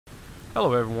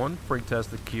Hello everyone,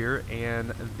 Freaktastic here,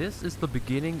 and this is the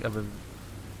beginning of a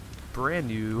brand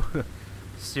new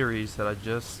series that I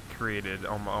just created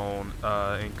on my own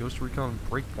in Ghost Recon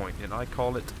Breakpoint, and I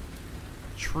call it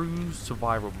True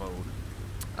Survival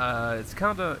Mode.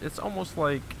 It's almost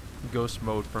like Ghost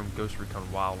Mode from Ghost Recon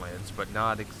Wildlands, but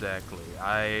not exactly.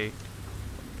 I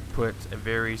put a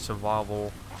very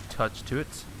survival touch to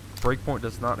it. Breakpoint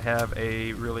does not have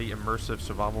a really immersive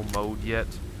survival mode yet.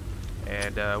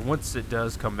 And once it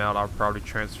does come out, I'll probably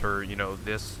transfer,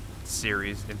 this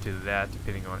series into that,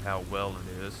 depending on how well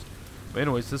it is. But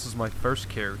anyways, this is my first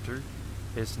character.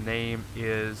 His name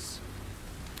is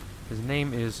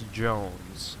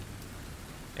Jones,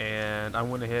 and I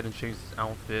went ahead and changed his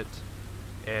outfit.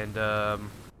 And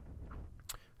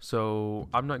so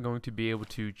I'm not going to be able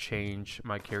to change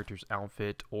my character's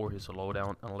outfit or his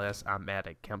loadout unless I'm at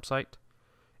a campsite.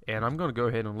 And I'm going to go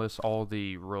ahead and list all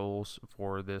the roles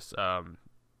for this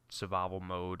survival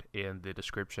mode in the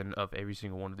description of every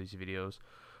single one of these videos.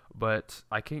 But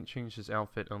I can't change his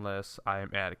outfit unless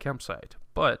I'm at a campsite.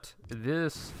 But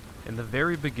this, in the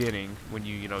very beginning, when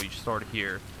you start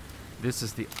here, this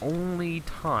is the only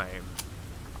time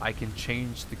I can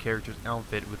change the character's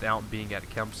outfit without being at a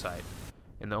campsite.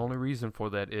 And the only reason for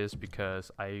that is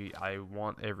because I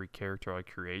want every character I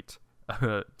create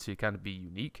to kind of be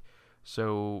unique.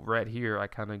 So right here, I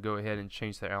kind of go ahead and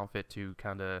change their outfit to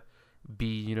kind of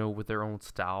be, with their own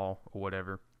style or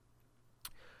whatever.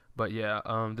 But yeah,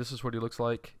 this is what he looks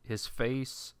like. His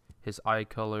face, his eye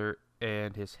color,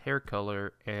 and his hair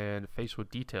color and facial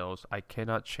details, I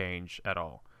cannot change at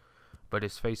all. But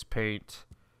his face paint,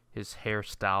 his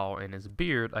hairstyle, and his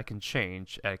beard, I can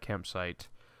change at a campsite.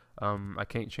 I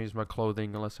can't change my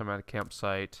clothing unless I'm at a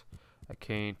campsite. I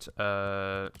can't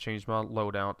change my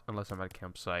loadout unless I'm at a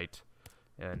campsite.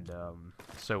 And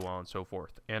so on and so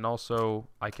forth. And also,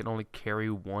 I can only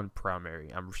carry one primary.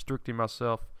 I'm restricting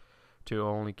myself to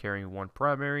only carrying one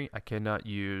primary. I cannot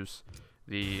use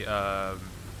the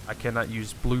I cannot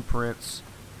use blueprints.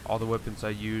 All the weapons I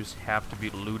use have to be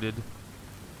looted.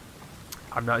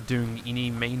 I'm not doing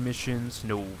any main missions,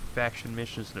 no faction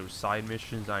missions, no side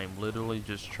missions. I am literally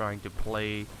just trying to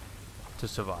play to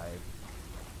survive.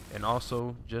 And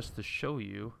also, just to show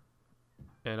you,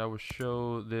 and I will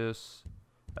show this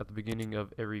at the beginning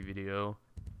of every video,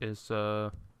 is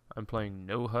I'm playing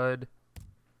no HUD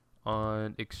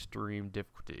on extreme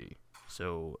difficulty,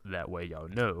 so that way y'all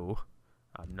know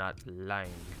I'm not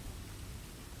lying.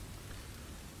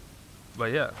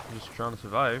 But yeah, I'm just trying to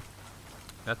survive,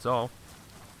 that's all.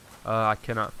 I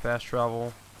cannot fast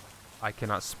travel. I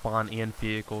cannot spawn in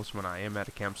vehicles when I am at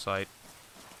a campsite.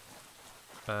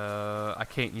 I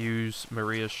can't use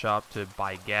Maria's shop to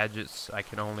buy gadgets. I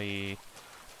can only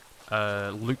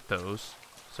loot those.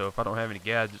 So if I don't have any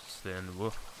gadgets, then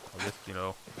I guess,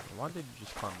 why did you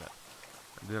just climb that?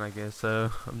 And then I guess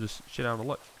I'm just shit out of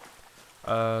luck.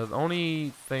 The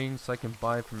only things I can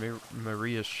buy from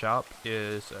Maria's shop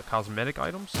is cosmetic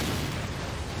items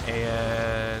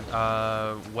and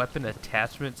weapon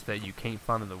attachments that you can't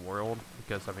find in the world,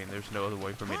 because I mean there's no other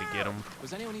way for me to get them.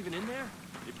 Was anyone even in there?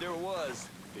 If there was,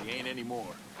 they ain't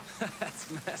anymore.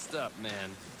 That's messed up,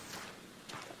 man.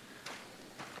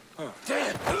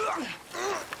 Damn!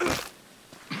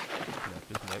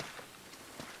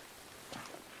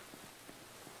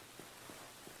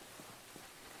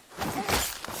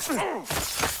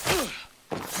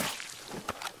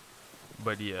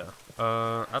 But yeah,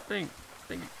 I think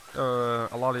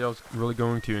a lot of y'all's really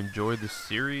going to enjoy this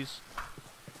series.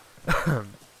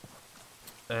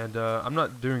 And I'm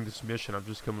not doing this mission. I'm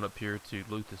just coming up here to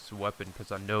loot this weapon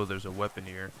because I know there's a weapon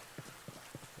here.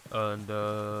 And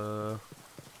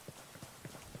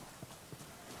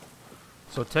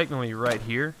so technically right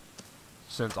here,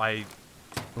 since I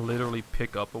literally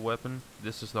pick up a weapon,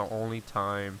 this is the only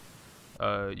time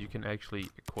you can actually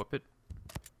equip it,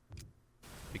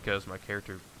 because my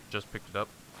character just picked it up.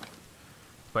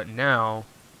 But now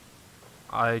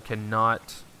I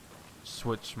cannot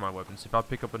switch my weapons. If I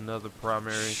pick up another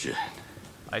primary, shit,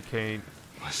 I can't.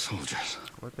 my soldiers.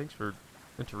 Well, thanks for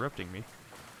interrupting me.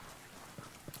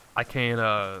 I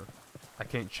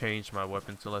can't change my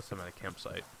weapons unless I'm at a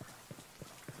campsite.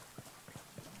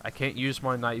 I can't use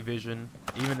my night vision,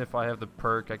 even if I have the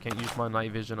perk. I can't use my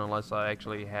night vision unless I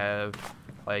actually have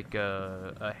like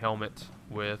a helmet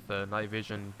with night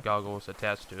vision goggles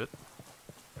attached to it.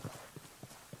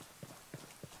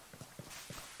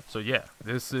 So yeah,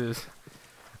 this is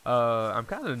I'm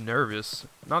kind of nervous,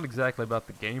 not exactly about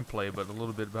the gameplay, but a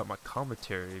little bit about my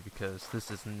commentary, because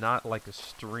this is not like a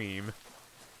stream.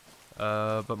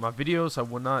 But my videos, I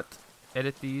will not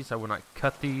edit these, I will not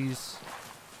cut these.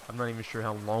 I'm not even sure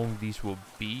how long these will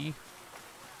be.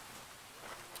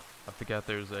 I forgot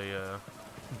there's a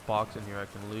box in here I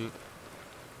can loot.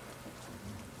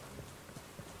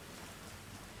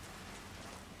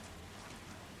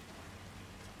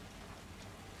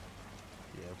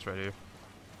 Yeah, it's right here.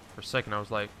 For a second I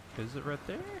was like, is it right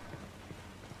there?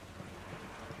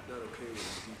 Not okay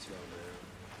with the detail, man.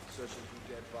 Searching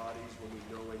through dead bodies when we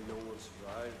know ain't no one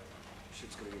survived.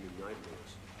 Shit's gonna give me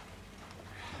nightmares.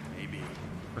 Maybe.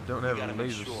 I don't have gotta a make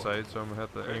laser sure. sight, so I'm gonna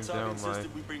have to aim Red's down my.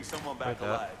 insisted we bring someone back that.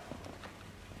 alive.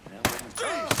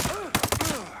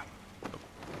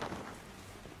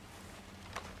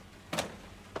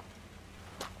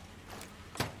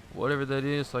 Whatever that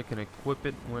is, I can equip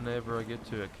it whenever I get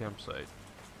to a campsite.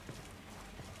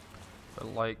 But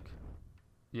like,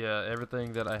 yeah,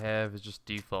 everything that I have is just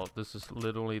default. This is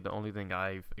literally the only thing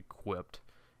I've equipped,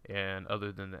 and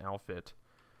other than the outfit.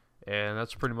 And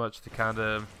that's pretty much the kind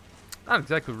of, not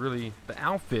exactly really, the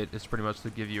outfit is pretty much to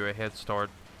give you a head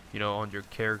start, you know, on your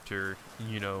character,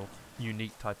 you know,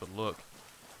 unique type of look.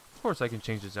 Of course I can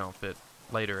change this outfit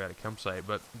later at a campsite,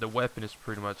 but the weapon is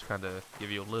pretty much kind of give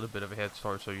you a little bit of a head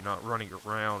start so you're not running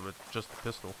around with just a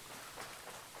pistol.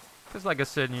 Because like I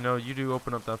said, you know, you do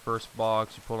open up that first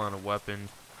box, you pull out a weapon,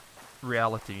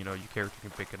 reality, you know, your character can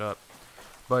pick it up.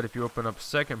 But if you open up a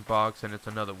second box and it's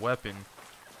another weapon,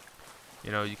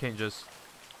 you know, you can't just,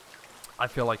 I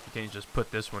feel like you can't just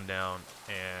put this one down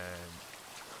and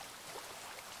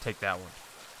take that one.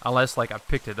 Unless, like, I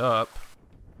picked it up,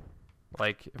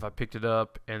 like, if I picked it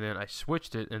up and then I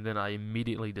switched it and then I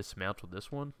immediately dismantled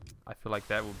this one, I feel like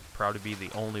that would probably be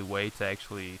the only way to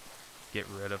actually get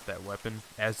rid of that weapon.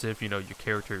 As if, you know, your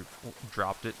character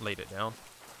dropped it, laid it down.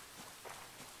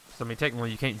 So, I mean, technically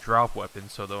you can't drop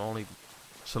weapons, so the only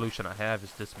solution I have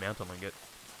is dismantling it.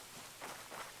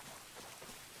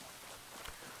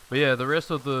 But yeah, the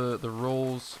rest of the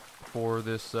rules for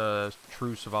this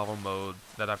true survival mode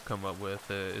that I've come up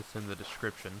with, it's in the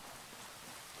description.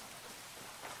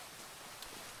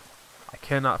 I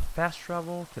cannot fast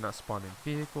travel, cannot spawn in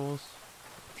vehicles.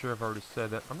 I'm sure I've already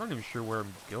said that. I'm not even sure where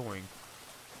I'm going.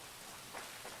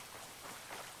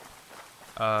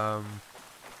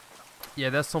 Yeah,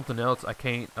 that's something else. I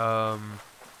can't,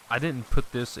 I didn't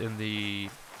put this in the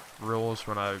rules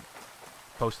when I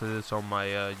posted this on my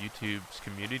YouTube's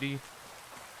community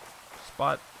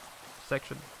spot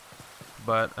section.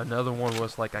 But another one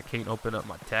was like I can't open up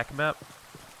my TAC map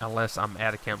unless I'm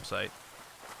at a campsite.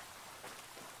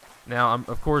 Now,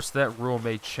 of course, that rule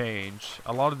may change.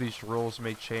 A lot of these rules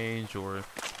may change or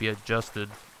be adjusted.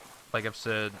 Like I've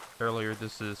said earlier,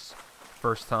 this is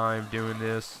first time doing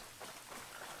this.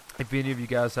 If any of you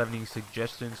guys have any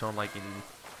suggestions on like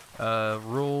any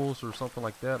rules or something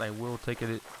like that, I will take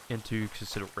it into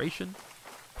consideration.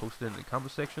 Post it in the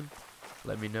comment section.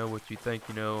 Let me know what you think.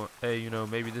 You know, hey, you know,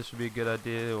 maybe this would be a good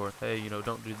idea, or hey, you know,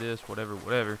 don't do this, whatever,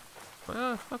 whatever.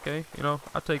 Okay, you know,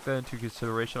 I'll take that into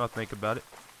consideration. I'll think about it.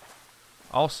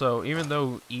 Also, even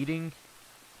though eating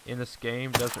in this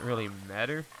game doesn't really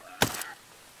matter,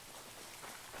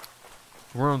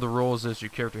 one of the rules is your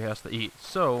character has to eat.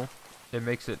 So, it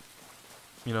makes it,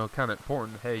 you know, kind of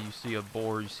important. Hey, you see a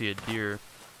boar, you see a deer,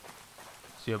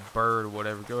 see a bird or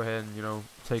whatever, go ahead and, you know,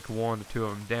 take 1 or 2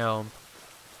 of them down.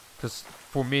 Because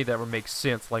for me, that would make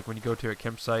sense. Like when you go to a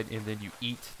campsite and then you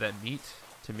eat that meat,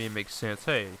 to me it makes sense.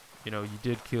 Hey, you know, you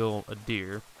did kill a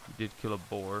deer, you did kill a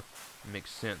boar, it makes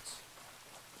sense.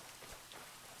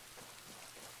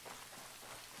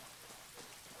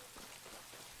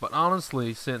 But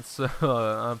honestly, since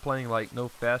I'm playing like no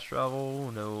fast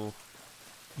travel, no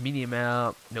medium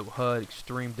map, no HUD,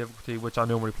 extreme difficulty, which I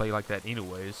normally play like that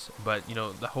anyways, but you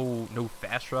know, the whole no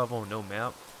fast travel, no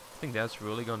map, I think that's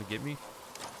really going to get me.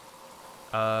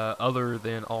 Other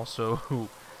than also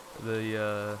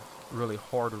the really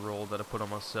hard role that I put on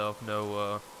myself.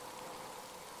 No,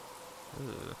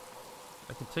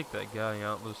 I can take that guy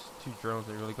out. Those 2 drones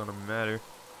ain't really going to matter.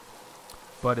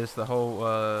 But it's the whole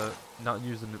not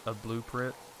using a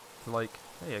blueprint to like,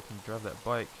 hey, I can drive that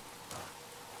bike.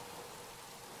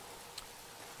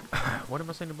 What am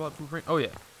I saying about blueprint? Oh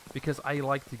yeah, because I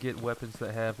like to get weapons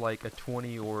that have like a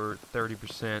 20 or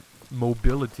 30%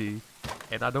 mobility,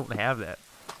 and I don't have that.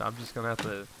 So I'm just gonna have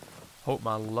to hope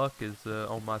my luck is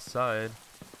on my side.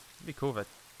 It'd be cool if I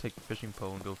take the fishing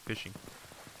pole and go fishing.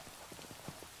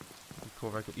 It'd be cool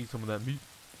if I could eat some of that meat.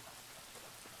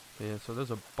 Yeah, so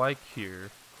there's a bike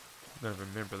here. I'm gonna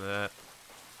remember that.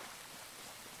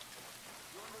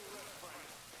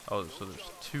 Oh, so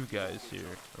there's 2 guys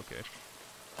here. Okay.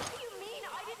 What do you mean?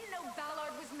 I didn't know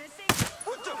Ballard was missing.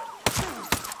 What the?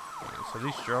 Okay, so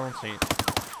these drones ain't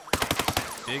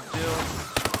big deal.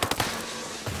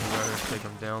 I'm gonna take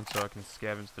them down so I can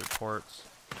scavenge their parts.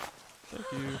 Thank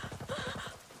you.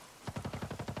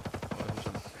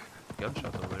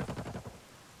 gunshots over there.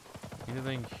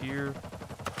 Anything here?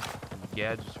 Any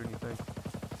gadgets or anything?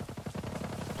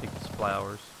 Take these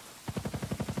flowers.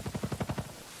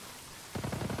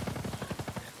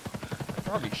 I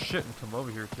probably shouldn't come over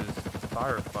here to this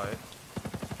firefight.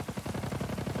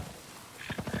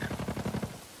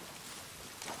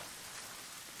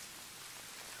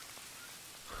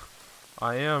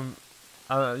 I am,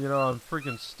 you know, I'm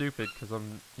freaking stupid because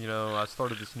I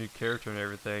started this new character and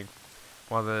everything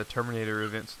while the Terminator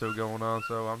event's still going on,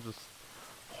 so I'm just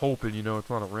hoping, it's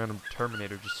not a random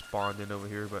Terminator just spawned in over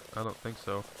here, but I don't think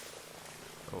so.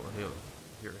 Oh,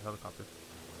 here, helicopter.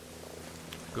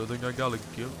 Good thing I got a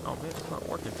gift. Oh man, it's not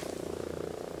working.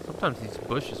 Sometimes these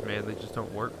bushes, man, they just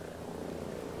don't work.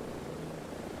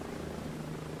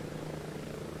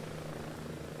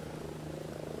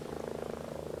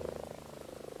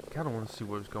 Kind of want to see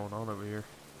what's going on over here.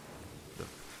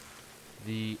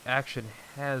 The action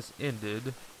has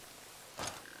ended.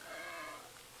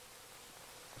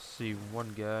 Let's see,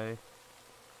 one guy.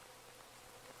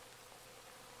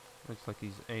 Looks like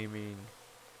he's aiming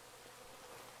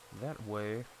that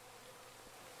way.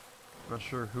 Not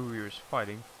sure who he was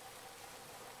fighting.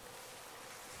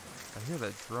 I hear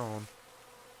that drone.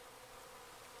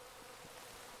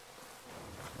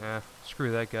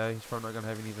 Screw that guy. He's probably not gonna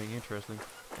have anything interesting.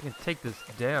 I can take this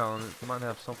down. It might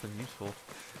have something useful.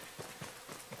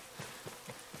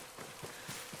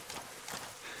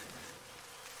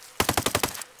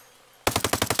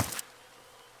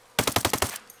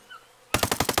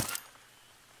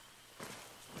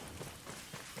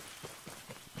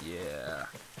 Yeah.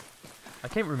 I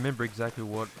can't remember exactly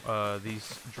what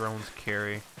these drones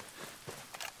carry.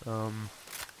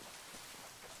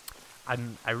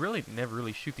 I really never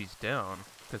really shoot these down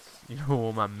because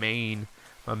my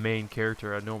main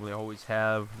character, I normally always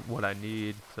have what I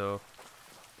need. So,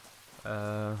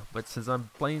 but since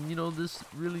I'm playing this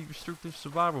really restrictive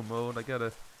survival mode, I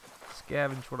gotta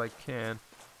scavenge what I can.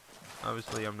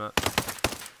 Obviously, I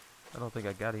don't think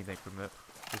I got anything from it.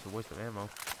 Just a waste of ammo.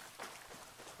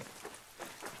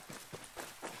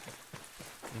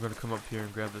 I'm gonna come up here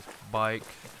and grab this bike.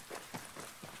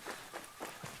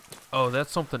 Oh,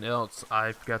 that's something else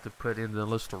I forgot to put in the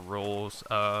list of roles.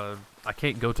 I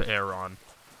can't go to Aeron.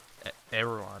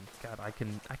 Aeron. God, I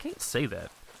can't say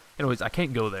that. Anyways, I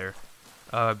can't go there.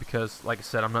 Because, like I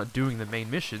said, I'm not doing the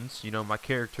main missions. My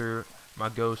character, my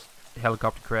ghost,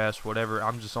 helicopter crash, whatever.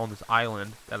 I'm just on this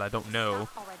island that I don't know.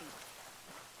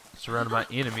 Surrounded by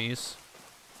enemies.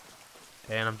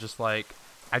 And I'm just like,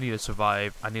 I need to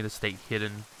survive. I need to stay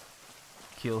hidden.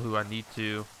 Kill who I need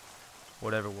to.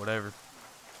 Whatever.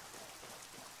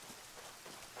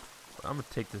 I'm gonna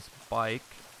take this bike.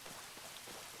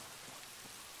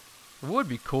 It would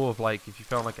be cool if you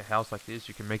found like a house like this,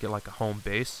 you can make it like a home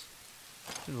base.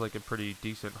 Seems like a pretty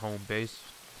decent home base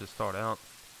to start out.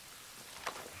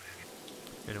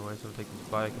 Anyways, I'm gonna take this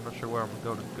bike. I'm not sure where I'm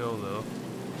going to go though.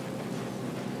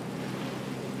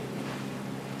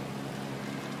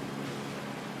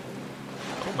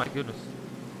 Oh my goodness.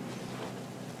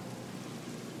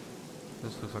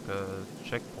 This looks like a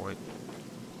checkpoint.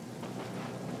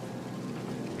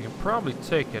 I can probably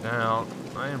take it out.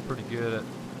 I am pretty good at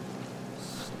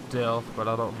stealth, but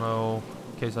I don't know,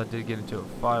 in case I did get into a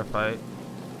firefight,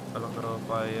 I don't know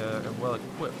if I am well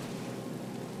equipped.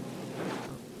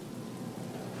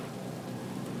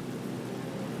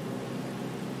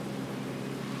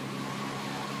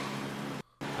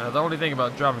 Now, the only thing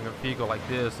about driving a vehicle like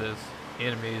this is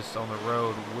enemies on the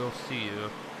road will see you.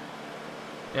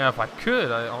 Yeah, if I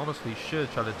could, I honestly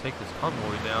should try to take this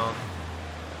convoy down.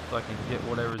 So I can get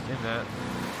whatever's in that.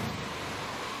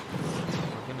 Oh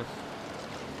my goodness.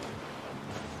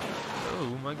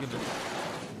 Oh my goodness.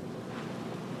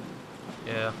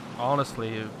 Yeah, honestly,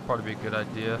 it would probably be a good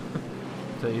idea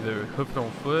to either hoof it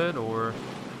on foot, or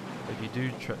if you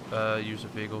do use a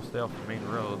vehicle, stay off the main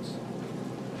roads.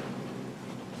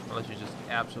 Unless you just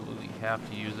absolutely have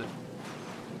to use it.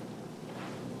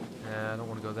 Nah, I don't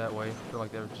want to go that way. I feel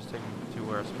like that would just take me to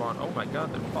where I spawn. Oh my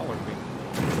god, they're following me.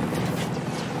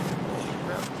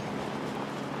 Crap.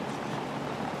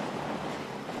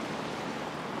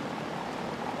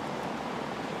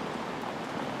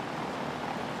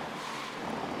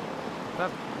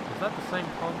 Is that the same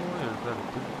convoy, or is that a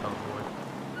different convoy?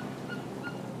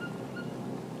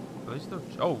 Are they still?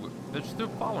 Oh, they're still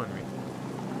following me.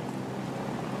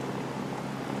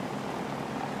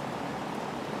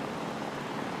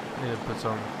 I need to put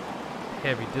some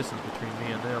heavy distance between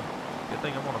me and them. Good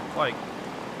thing I'm on a bike.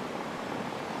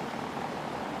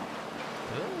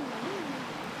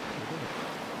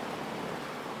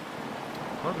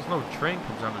 As long as no train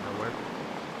comes out of nowhere.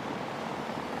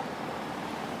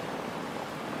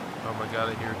 Oh my god,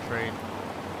 I hear a train.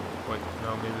 Wait,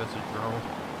 no, maybe that's a drone.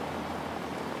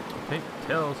 I can't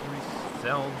tell, somebody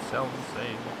sounds the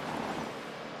same.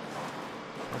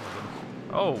 Oh my goodness.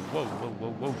 Oh,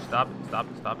 whoa, stop it.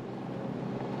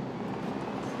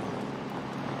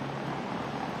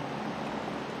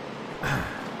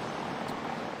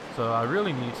 So I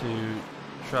really need to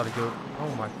try to go.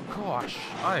 Oh my gosh,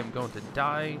 I am going to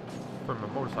die from a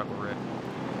motorcycle wreck,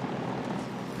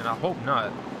 and I hope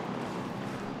not.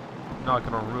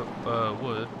 Knocking on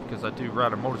wood, because I do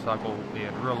ride a motorcycle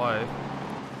in real life.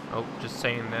 Oh, just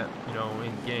saying that, you know,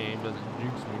 in game doesn't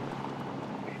jinx me.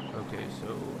 Okay,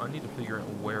 so I need to figure out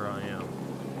where I am.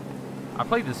 I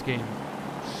played this game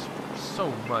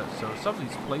so much, so some of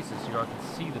these places, you know, I can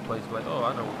see the place, like, oh,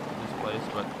 I know this place,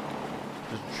 but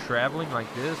just traveling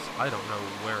like this, I don't know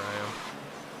where I am.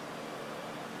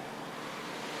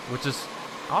 Which is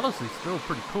honestly still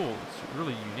pretty cool. It's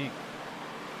really unique.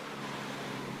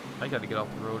 I gotta get off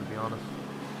the road, to be honest.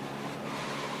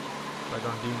 It's not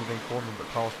gonna do anything for me but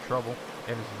cause trouble.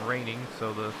 And it's raining,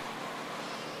 so the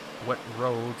wet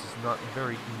roads is not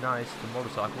very nice to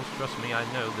motorcycles. Trust me, I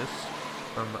know this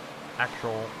from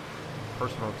actual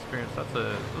personal experience. Those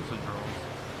are drones.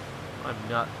 I'm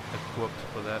not equipped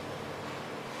for that.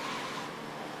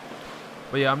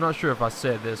 But yeah, I'm not sure if I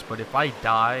said this, but if I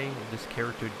die, if this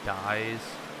character dies,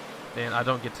 then I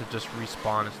don't get to just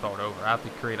respawn and start over. I have to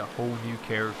create a whole new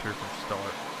character from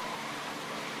start.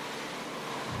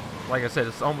 Like I said,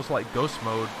 it's almost like ghost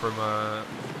mode from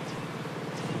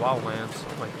Wildlands.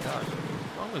 Oh my gosh.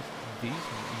 As long as these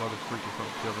mother freakers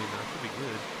don't kill me, then I should be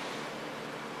good.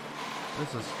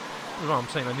 This is what I'm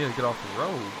saying. I need to get off the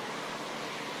road.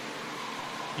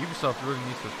 Ubisoft really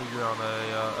needs to figure out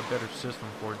a better system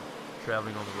for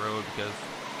traveling on the road, because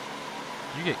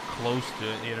you get close to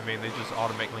it, you know what I mean? They just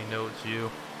automatically know it's you,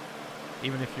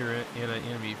 even if you're in an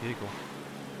enemy vehicle.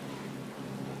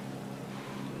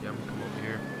 Yeah, I'm gonna come over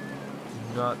here.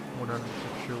 Not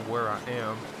 100% sure where I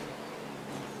am.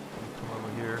 I'm gonna come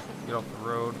over here, get off the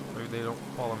road. Maybe they don't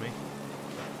follow me.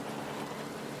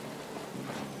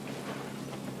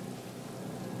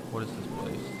 What is this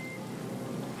place?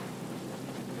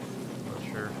 Not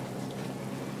sure.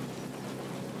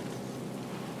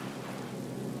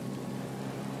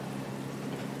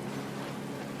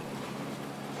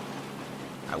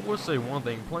 I will say one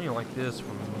thing, playing like this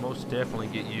will most definitely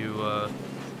get you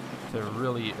to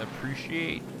really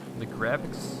appreciate the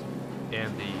graphics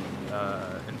and the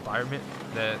environment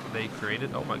that they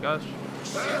created. Oh my gosh. We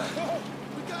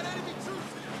got enemy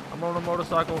troops here. I'm on a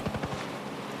motorcycle.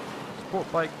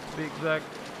 Sport bike, to be exact.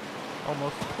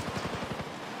 Almost.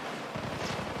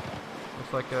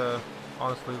 Looks like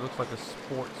honestly looks like a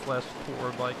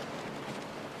sport/tour bike.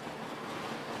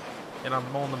 And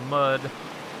I'm on the mud.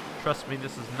 Trust me,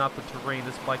 this is not the terrain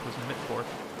this bike was meant for.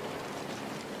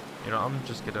 You know, I'm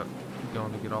just going to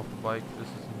get off the bike. This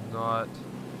is not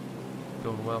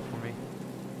going well for me.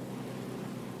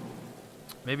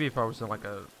 Maybe if I was in like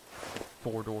a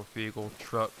four-door vehicle,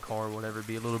 truck, car, whatever, it'd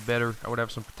be a little better. I would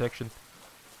have some protection.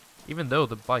 Even though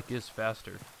the bike is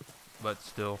faster, but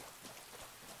still.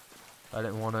 I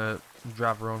didn't want to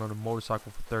drive around on a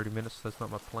motorcycle for 30 minutes. That's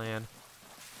not my plan.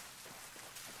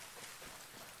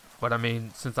 But I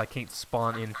mean, since I can't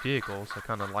spawn in vehicles, I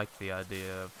kind of like the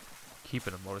idea of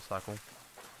keeping a motorcycle.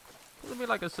 I mean,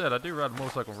 like I said, I do ride a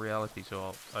motorcycle in reality,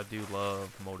 so I do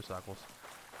love motorcycles.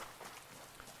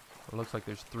 It looks like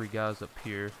there's 3 guys up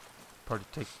here. Probably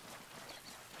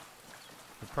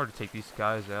take these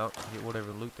guys out and get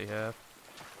whatever loot they have.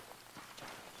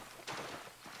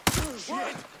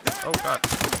 Oh god!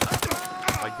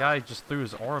 My guy just threw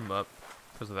his arm up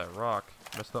because of that rock.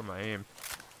 Messed up my aim.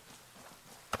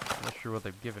 Not sure what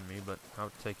they've given me, but I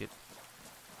would take it.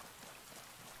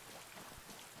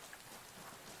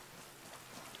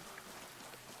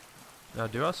 Now,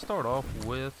 do I start off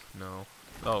with... No.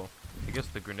 Oh, I guess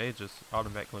the grenade just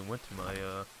automatically went to my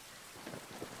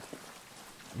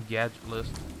gadget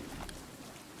list.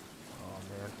 Oh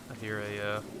man, I hear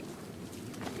a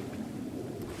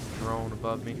drone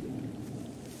above me.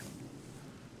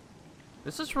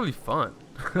 This is really fun.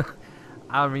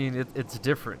 I mean, it's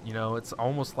different, you know. It's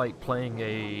almost like playing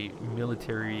a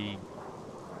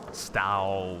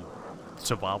military-style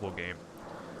survival game.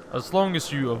 As long as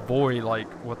you avoid,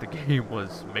 like, what the game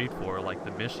was made for, like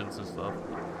the missions and stuff.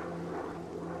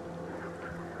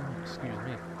 Excuse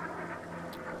me.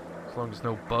 As long as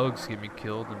no bugs get me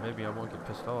killed, then maybe I won't get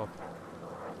pissed off.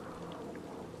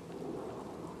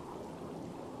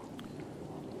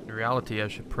 In reality, I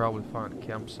should probably find a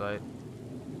campsite.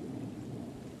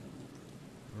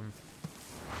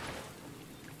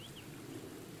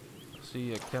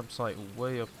 See a campsite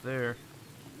way up there.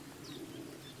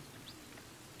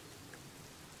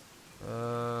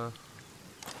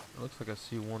 Looks like I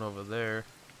see one over there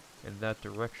in that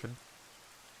direction.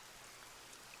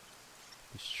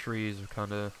 These trees are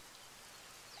kind of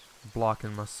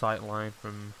blocking my sight line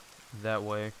from that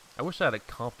way. I wish I had a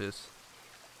compass.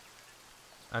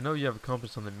 I know you have a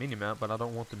compass on the minimap, but I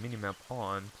don't want the minimap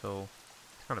on, so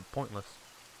it's kind of pointless.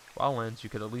 Wildlands, you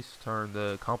could at least turn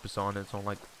the compass on. It's on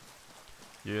like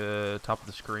the top of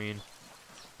the screen.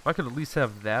 If I could at least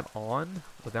have that on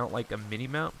without like a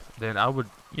minimap, then I would,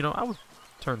 I would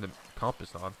turn the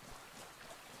compass on.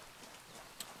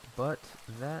 But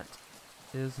that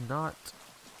is not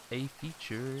a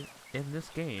feature in this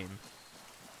game.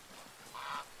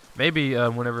 Maybe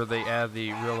whenever they add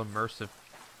the real immersive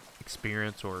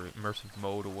experience or immersive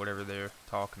mode or whatever they're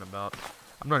talking about.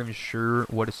 I'm not even sure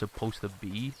what it's supposed to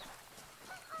be,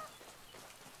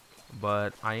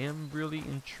 but I am really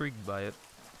intrigued by it.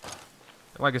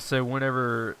 Like I said,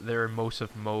 whenever they're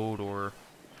immersive mode or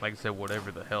like I said,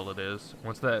 whatever the hell it is,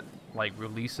 once that like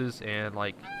releases and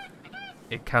like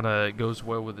it kind of goes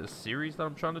well with this series that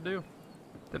I'm trying to do,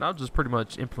 then I'll just pretty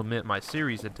much implement my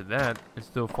series into that and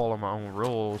still follow my own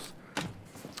rules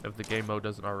if the game mode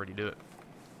doesn't already do it.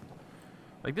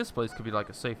 Like this place could be like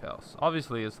a safe house.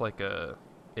 Obviously it's like it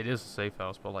is a safe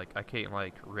house, but like I can't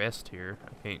like rest here.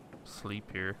 I can't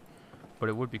sleep here. But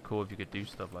it would be cool if you could do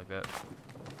stuff like that.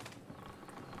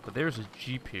 But there's a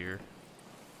Jeep here.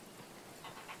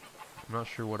 I'm not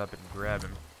sure what I've been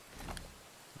grabbing.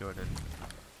 Go ahead and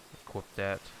equip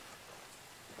that.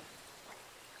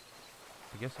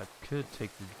 I guess I could take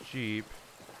the Jeep.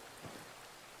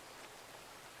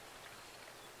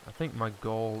 I think my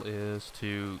goal is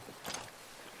to,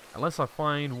 unless I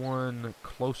find one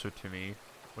closer to me,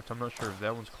 which I'm not sure if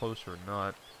that one's closer or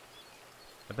not.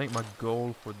 I think my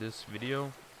goal for this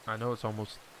video, I know it's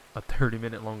almost a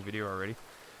 30-minute long video already,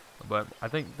 but I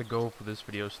think the goal for this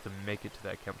video is to make it to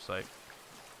that campsite.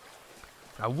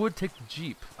 I would take the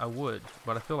Jeep, I would,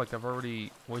 but I feel like I've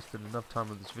already wasted enough time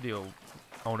with this video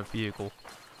on a vehicle,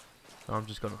 so I'm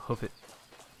just gonna hoof it.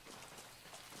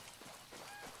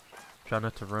 Try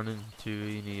not to run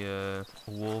into any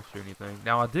wolves or anything.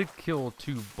 Now I did kill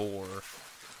 2 boar,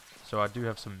 so I do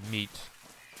have some meat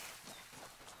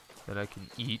that I can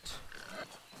eat.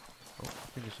 Oh, I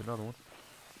think there's another one.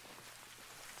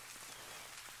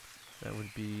 That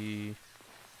would be,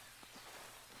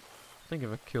 I think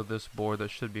if I kill this boar, that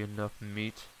should be enough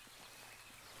meat.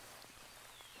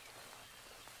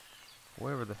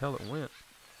 Wherever the hell it went.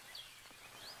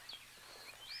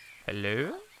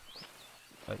 Hello?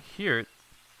 I hear it,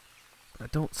 but I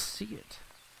don't see it.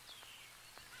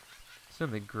 It's in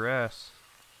the grass.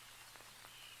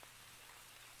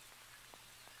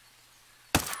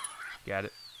 Got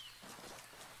it.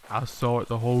 I saw it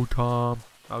the whole time.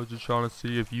 I was just trying to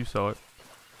see if you saw it.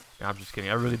 Nah, I'm just kidding.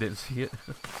 I really didn't see it.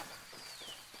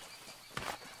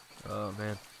 Oh,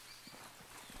 man.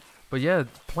 But yeah,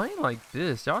 playing like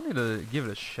this, y'all need to give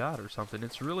it a shot or something.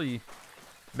 It's really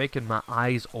making my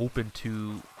eyes open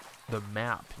to the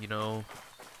map, you know,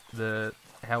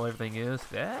 how everything is.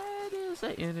 That is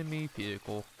an enemy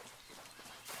vehicle.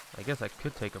 I guess I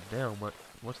could take them down, but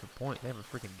what's the point? They have a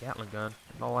freaking Gatling gun,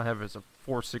 and all I have is a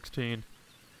 416.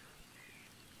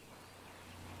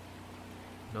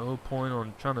 No point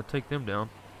on trying to take them down.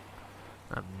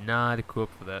 I'm not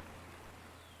equipped for that.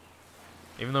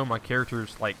 Even though my character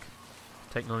is like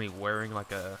technically wearing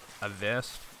like a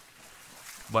vest,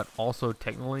 but also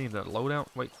technically the loadout.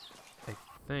 Wait, I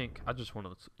think I just want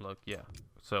to look. Yeah,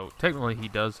 so technically he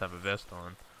does have a vest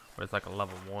on, but it's like a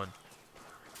level 1.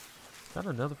 Is that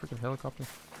another freaking helicopter?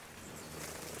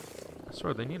 I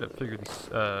swear they need to figure these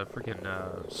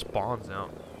freaking spawns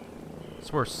out. I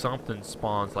swear something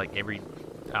spawns like every,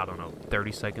 I don't know,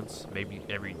 30 seconds, maybe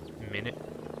every minute.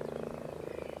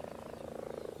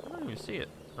 I don't even see it.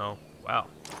 Oh, wow.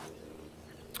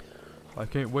 I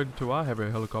can't wait until I have a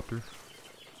helicopter.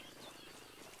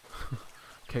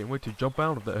 Can't wait to jump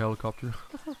out of that helicopter.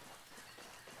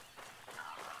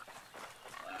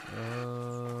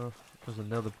 There's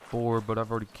another 4, but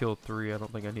I've already killed 3. I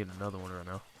don't think I need another one right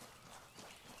now.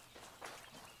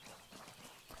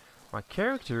 My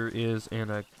character is in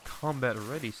a combat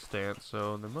ready stance,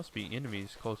 so there must be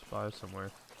enemies close by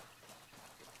somewhere.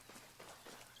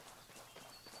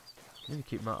 I need to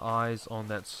keep my eyes on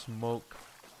that smoke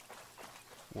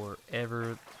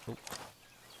wherever. Oh.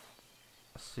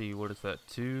 Let's see, what is that?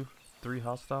 2, 3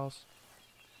 hostiles?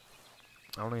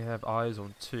 I only have eyes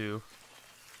on 2.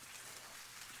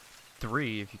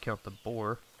 3 if you count the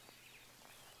boar.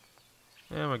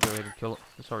 Yeah, I'm gonna go ahead and kill it.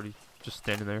 It's already just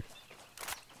standing there.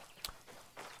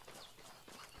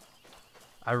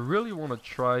 I really want to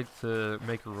try to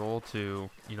make a roll to,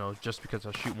 you know, just because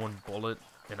I shoot 1 bullet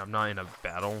and I'm not in a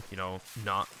battle,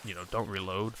 don't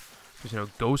reload. Because,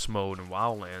 ghost mode in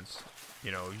Wildlands,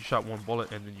 you shot one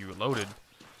bullet and then you reloaded.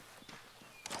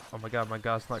 Oh my god, my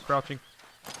guy's not crouching.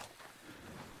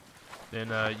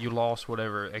 Then you lost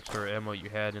whatever extra ammo you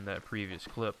had in that previous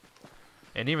clip.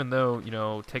 And even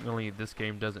though, technically this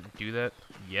game doesn't do that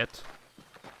yet,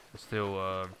 I still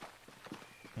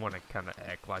want to kind of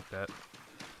act like that.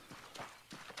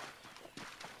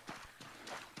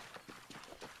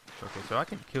 Okay, so I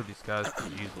can kill these guys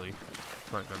pretty easily.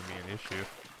 It's not going to be an issue.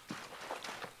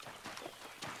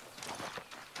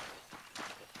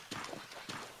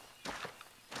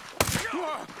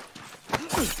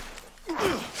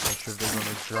 Not sure if they're going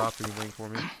to drop anything for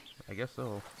me. I guess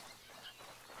so.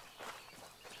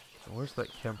 So where's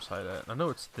that campsite at? I know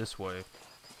it's this way.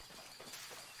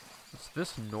 Is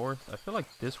this north? I feel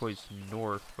like this way's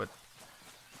north, but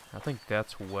I think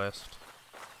that's west.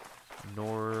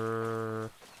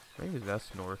 North. Maybe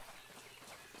that's north.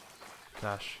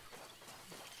 Gosh.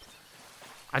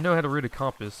 I know how to read a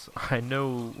compass. I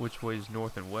know which way is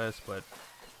north and west, but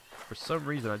for some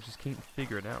reason I just can't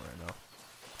figure it out right now.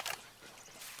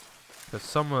 Because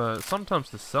sometimes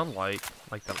the sunlight,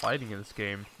 like the lighting in this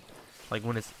game, like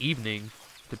when it's evening,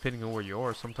 depending on where you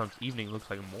are, sometimes evening looks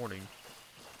like morning.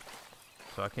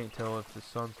 So I can't tell if the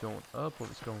sun's going up or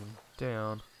it's going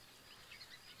down.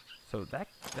 So that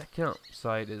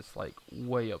campsite is like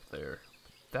way up there.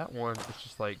 That one is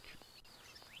just like,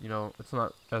 it's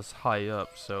not as high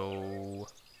up. So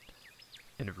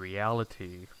in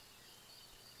reality,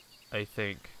 I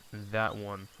think that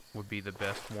one would be the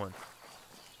best one.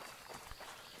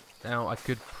 Now I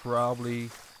could probably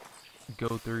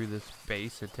go through this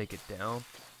base and take it down,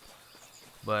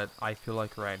 but I feel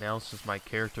like right now, since my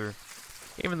character,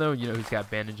 even though he's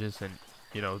got bandages and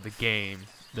the game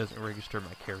doesn't register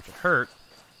my character hurt,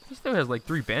 he still has like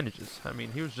 3 bandages. I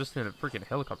mean, he was just in a freaking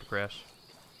helicopter crash.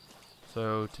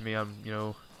 So to me, I'm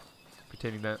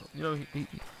pretending that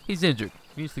he's injured.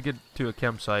 He needs to get to a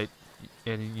campsite,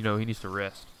 and he needs to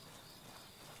rest.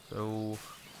 So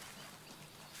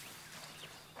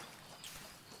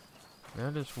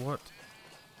that is what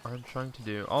I'm trying to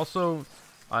do. Also,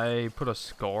 I put a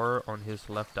scar on his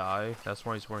left eye. That's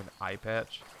why he's wearing an eye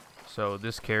patch. So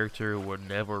this character would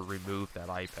never remove that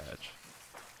eye patch.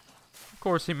 Of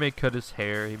course, he may cut his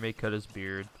hair, he may cut his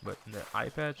beard, but the eye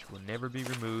patch will never be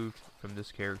removed from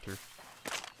this character.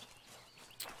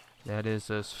 That is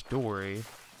a story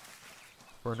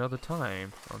for another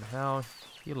time on how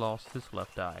he lost his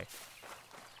left eye.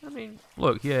 I mean,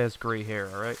 look, he has gray hair,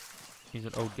 alright? He's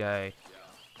an old guy.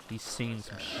 He's seen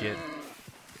some shit.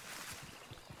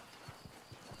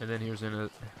 And then he was in a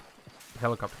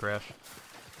helicopter crash.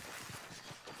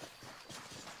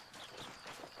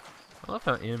 I love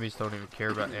how enemies don't even care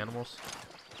about animals.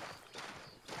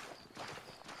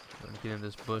 Let me get in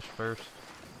this bush first.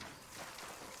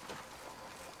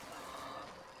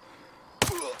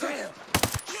 Damn!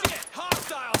 Shit!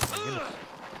 Hostiles!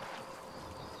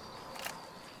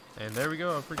 And there we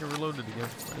go, I freaking reloaded again.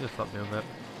 I need to stop doing that.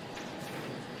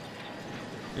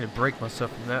 I need to break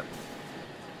myself from that.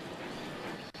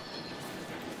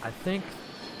 I think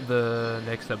the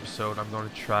next episode I'm going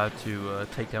to try to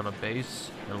take down a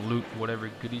base and loot whatever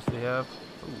goodies they have.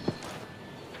 Ooh.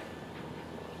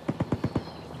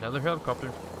 Another helicopter.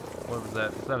 What was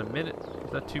that? Is that a minute?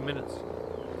 Is that 2 minutes?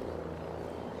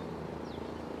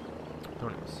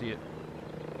 Don't even see it.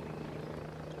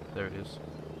 There it is.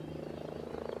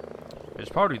 It's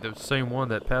probably the same one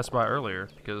that passed by earlier,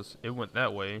 because it went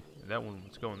that way, and that one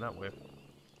was going that way.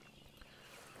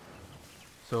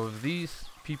 So if these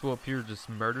people up here just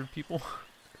murdered people,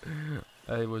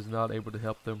 I was not able to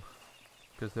help them,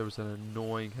 because there was an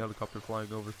annoying helicopter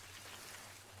flying over.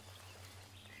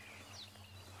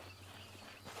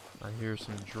 I hear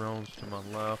some drones to my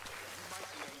left.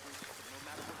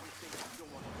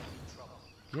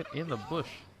 Get in the bush.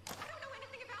 I don't know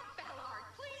anything about Ballard,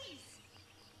 please.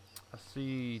 I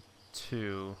see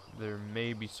 2. There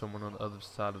may be someone on the other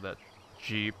side of that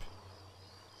Jeep.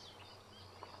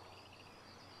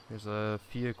 There's a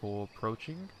vehicle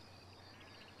approaching.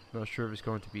 Not sure if it's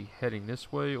going to be heading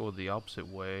this way or the opposite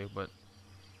way, but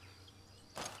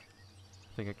I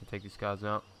think I can take these guys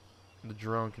out. The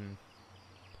drone can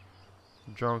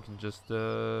just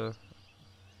I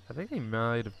think they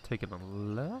might have taken a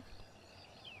left.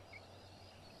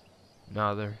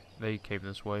 No, they came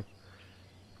this way.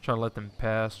 Trying to let them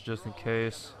pass just in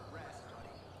case.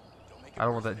 I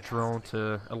don't want that drone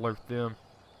to alert them.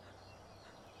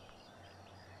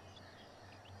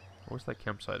 Where's that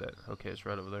campsite at? Okay, it's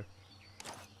right over there.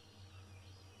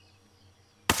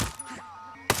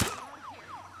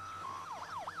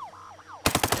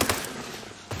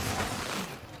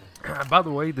 By the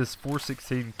way, this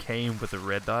 416 came with a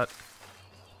red dot.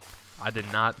 I did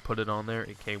not put it on there.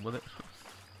 It came with it.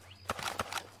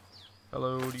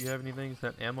 Hello, do you have anything? Is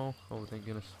that ammo? Oh, thank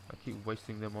goodness. I keep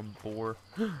wasting them on boar.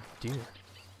 Deer.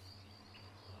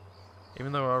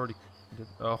 Even though I already did.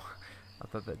 Oh, I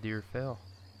thought that deer fell.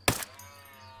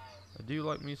 I do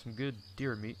like me some good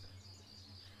deer meat.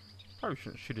 Probably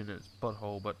shouldn't shoot it in its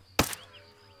butthole, but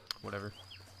whatever.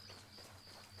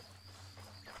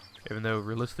 Even though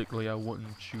realistically I wouldn't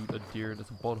shoot a deer in its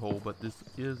butthole, but this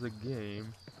is a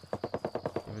game.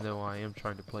 Even though I am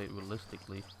trying to play it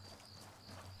realistically.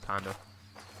 Kinda.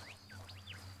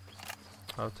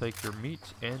 I'll take your meat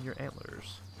and your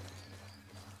antlers.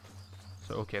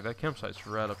 So okay, that campsite's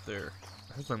right up there.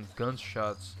 There's some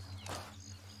gunshots.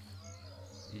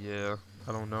 Yeah,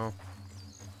 I don't know.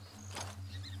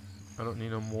 I don't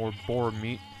need no more boar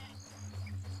meat.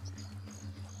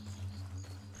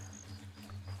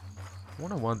 I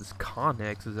wonder why this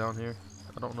Connex is out here.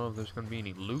 I don't know if there's gonna be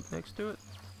any loot next to it.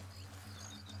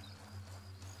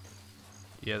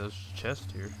 Yeah, there's a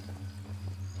chest here.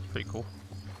 It's pretty cool.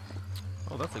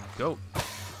 Oh, that's a goat.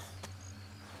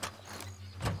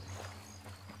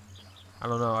 I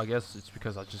don't know, I guess it's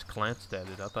because I just glanced at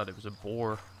it. I thought it was a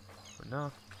boar. But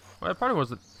no. Well, it probably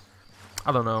wasn't.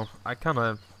 I don't know. I kind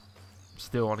of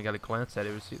still only got a glance at it.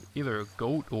 It was either a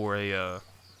goat or a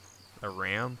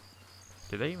ram.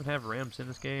 Do they even have rams in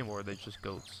this game, or are they just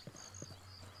goats?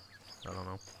 I don't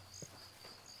know.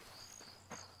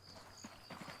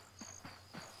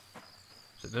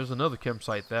 So there's another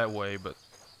campsite that way, but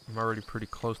I'm already pretty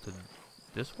close to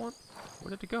this one. Where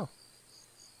did it go?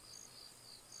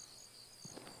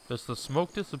 Does the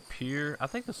smoke disappear? I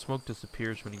think the smoke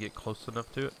disappears when you get close enough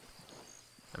to it.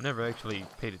 I've never actually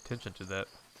paid attention to that.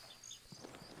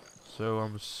 So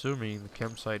I'm assuming the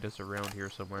campsite is around here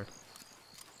somewhere.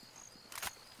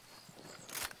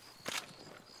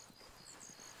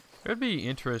 It would be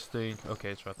interesting.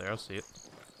 Okay, it's right there. I see it.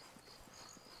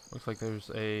 Looks like there's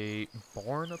a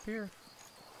barn up here.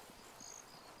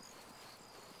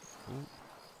 Ooh.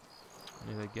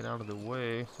 I need to get out of the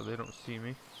way so they don't see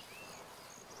me.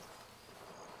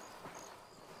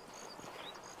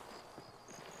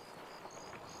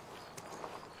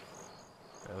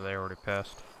 Oh, they already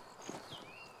passed.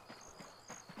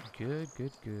 Good,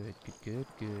 good, good, good, good,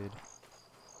 good.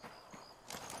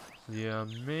 So yeah,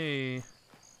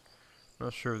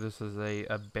 not sure if this is a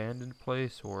abandoned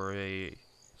place or a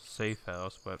safe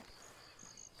house, but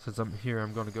since I'm here,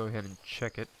 I'm going to go ahead and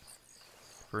check it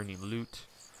for any loot.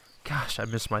 Gosh, I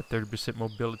missed my 30%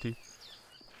 mobility.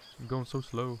 I'm going so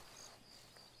slow.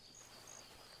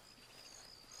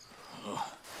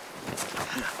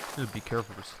 Just be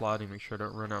careful with sliding, make sure I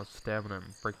don't run out of stamina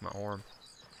and break my arm.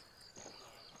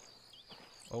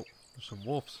 Oh, there's some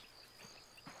wolves.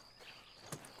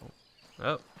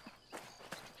 Oh.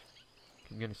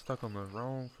 I'm getting stuck on the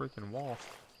wrong freaking wall.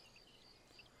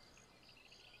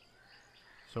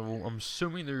 So I'm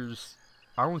assuming there's,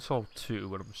 I only saw 2,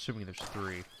 but I'm assuming there's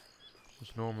 3.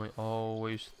 There's normally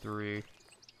always 3.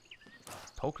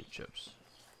 Poker chips.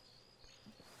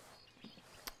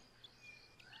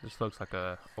 This looks like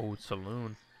a old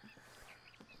saloon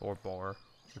or bar,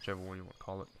 whichever one you want to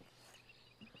call it.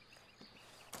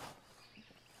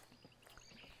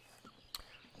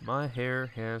 My hair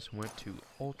has went to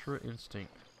Ultra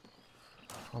Instinct.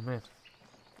 Oh man.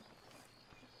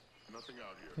 Nothing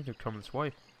out I here. think they're coming this way.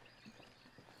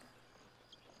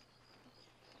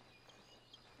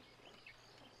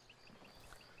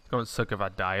 It's gonna suck if I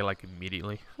die like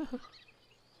immediately.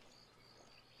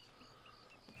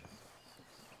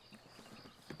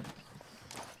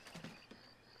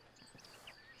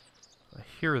 I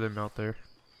hear them out there.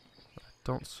 I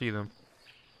don't see them.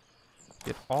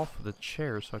 Get off of the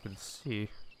chair so I can see.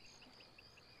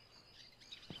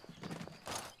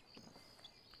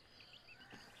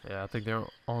 Yeah, I think they're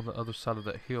on the other side of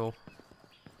that hill.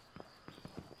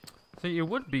 See, it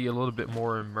would be a little bit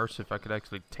more immersive if I could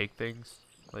actually take things.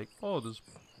 Like, oh, this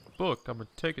book, I'm gonna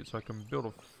take it so I can build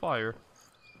a fire.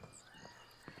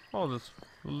 Oh, this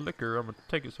liquor, I'm gonna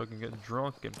take it so I can get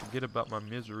drunk and forget about my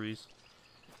miseries.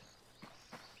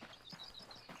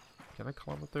 Can I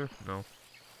climb up there? No.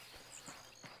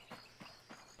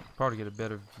 Probably get a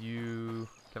better view.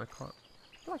 Can I climb?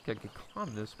 I feel like I could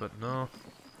climb this, but no.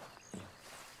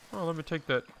 Oh, let me take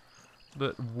that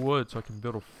wood so I can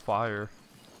build a fire.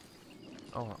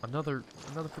 Oh, another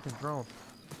freaking drone.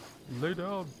 Lay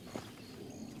down.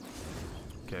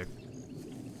 Okay.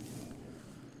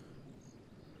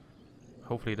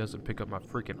 Hopefully it doesn't pick up my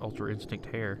freaking Ultra Instinct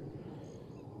hair.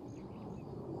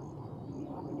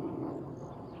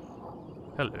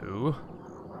 Hello.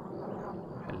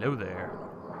 Hello there.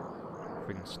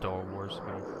 freaking Star Wars. I've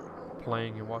been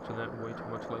playing and watching that way too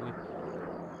much lately.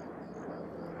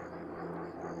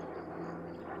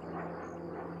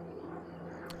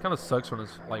 Kind of sucks when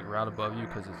it's like right above you,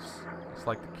 because it's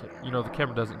like the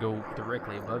camera doesn't go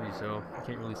directly above you, so you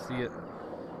can't really see it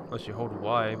unless you hold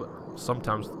Y. But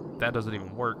sometimes that doesn't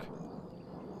even work.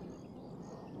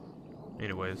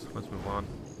 Anyways, let's move on.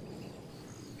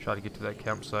 Try to get to that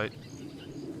campsite.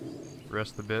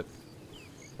 Rest a bit.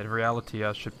 In reality,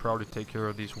 I should probably take care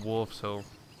of these wolves so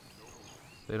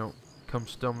they don't come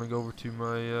stumbling over to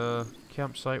my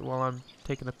campsite while I'm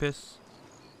taking a piss.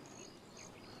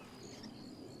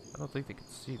 I don't think they can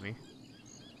see me.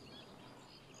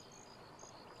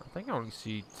 I think I only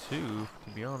see 2,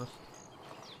 to be honest.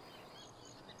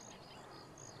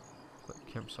 Where's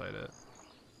that campsite at?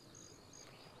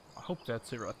 I hope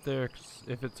that's it right there, because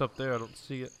if it's up there, I don't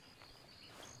see it.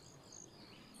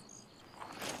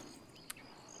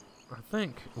 I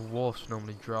think wolves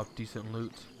normally drop decent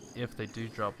loot, if they do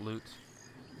drop loot.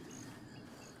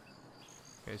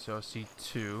 Okay, so I see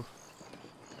 2.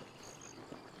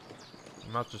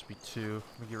 It might just be 2.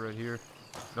 Let me get right here.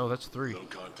 No, that's 3. No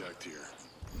contact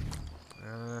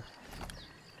here.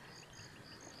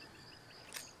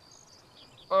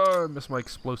 Oh, I missed my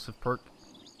explosive perk.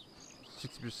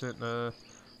 60%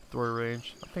 throw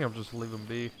range. I think I'll just leave them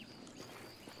be.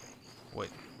 Wait,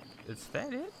 is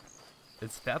that it?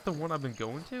 Is that the one I've been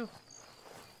going to?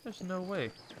 There's no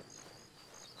way.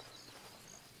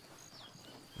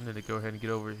 I need to go ahead and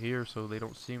get over here so they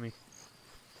don't see me.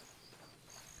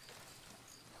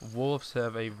 Wolves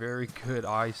have a very good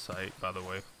eyesight, by the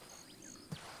way.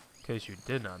 In case you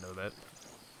did not know that.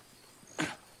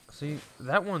 See,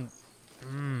 that one,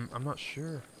 I'm not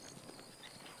sure.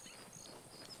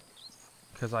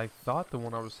 Because I thought the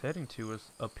one I was heading to was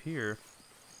up here.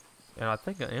 And I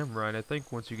think I am right. I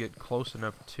think once you get close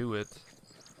enough to it,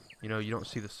 you know, you don't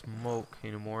see the smoke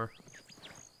anymore.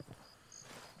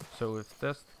 So if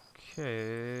that's the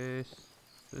case,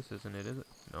 this isn't it, is it?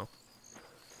 No.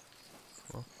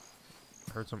 Well,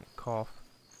 I heard someone cough.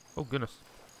 Oh goodness.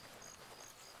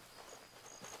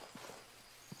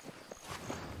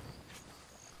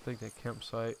 I think that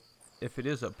campsite, if it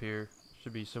is up here,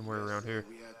 should be somewhere around here.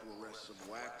 We had to arrest some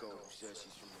wacko who says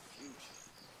she's from the future.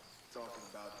 Talking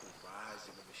about the rise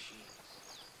of the machines.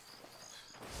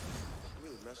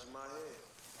 Really messing my head.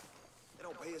 They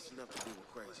don't pay us enough to do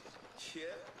it crazy.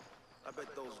 Yeah? I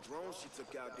bet those drones she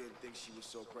took out didn't think she was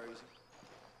so crazy.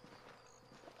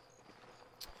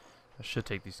 I should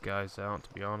take these guys out, to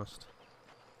be honest.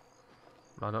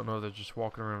 I don't know if they're just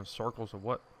walking around in circles or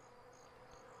what.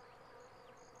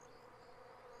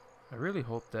 I really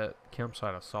hope that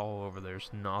campsite I saw over there is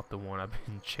not the one I've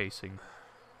been chasing.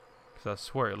 Because I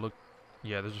swear it looked...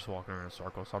 Yeah, they're just walking around in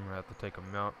circles, so I'm going to have to take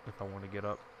them out if I want to get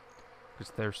up.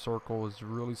 Because their circle is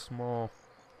really small.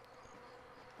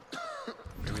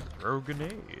 Maybe throw a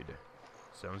grenade.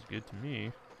 Sounds good to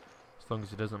me. As long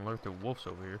as it doesn't alert the wolves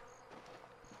over here.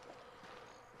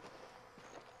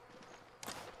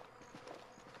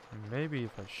 Maybe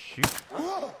if I shoot...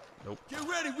 Nope. Get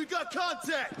ready, we got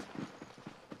contact!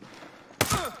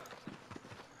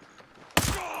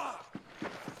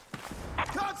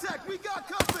 Contact, we got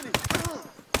company!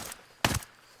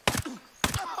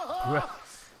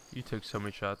 You took so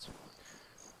many shots.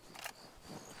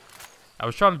 I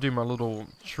was trying to do my little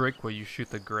trick where you shoot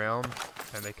the ground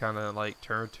and they kind of like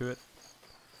turn to it.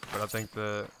 But I think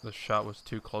the shot was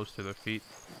too close to their feet.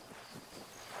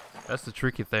 That's the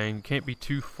tricky thing. You can't be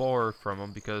too far from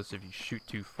them, because if you shoot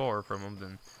too far from them,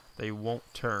 then they won't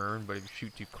turn. But if you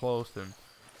shoot too close, then,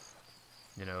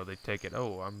 you know, they take it.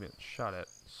 Oh, I'm getting shot at.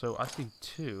 So I see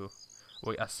 2.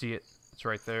 Wait, I see it. It's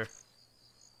right there.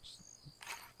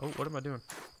 Oh, what am I doing?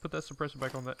 Put that suppressor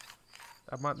back on that.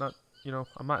 I might not, you know,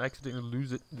 I might accidentally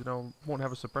lose it. You know, won't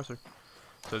have a suppressor.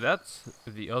 So that's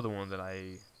the other one that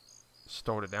I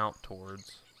started out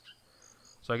towards.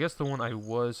 So I guess the one I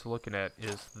was looking at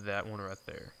is that one right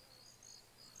there.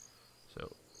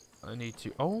 So I need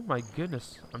to... Oh my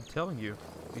goodness, I'm telling you.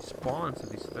 These spawns of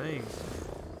these things.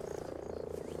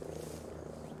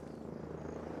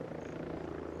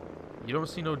 You don't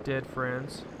see no dead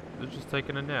friends. They're just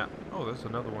taking a nap. Oh, there's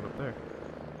another one up there.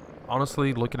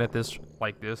 Honestly, looking at this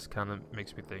like this kind of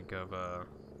makes me think of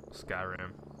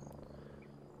Skyrim.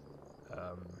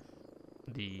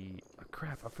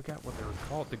 Crap, I forgot what they were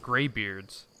called. The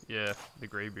Greybeards. Yeah, the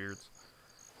Greybeards.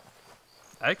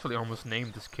 I actually almost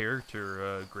named this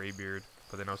character Greybeard,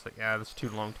 but then I was like, ah, that's too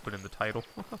long to put in the title.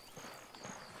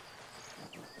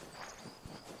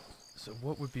 So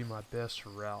what would be my best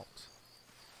route?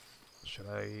 Should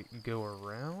I go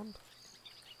around?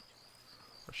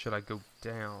 Or should I go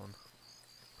down?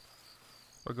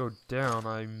 If I go down,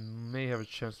 I may have a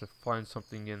chance to find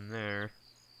something in there.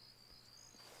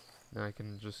 Then I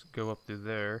can just go up through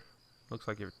there. Looks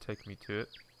like it would take me to it.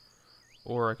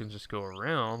 Or I can just go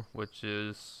around, which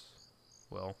is,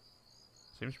 well,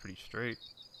 seems pretty straight.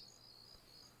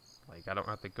 Like, I don't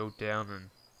have to go down and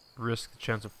risk the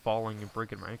chance of falling and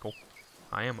breaking my ankle.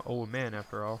 I am an old man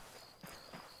after all.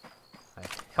 A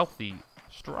healthy,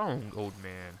 strong old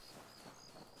man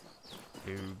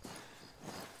who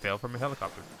fell from a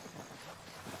helicopter.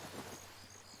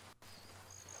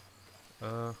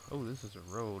 Oh, this is a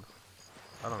road.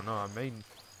 I don't know, in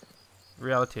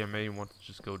reality I may want to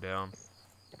just go down.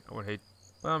 I would hate,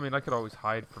 well, I mean, I could always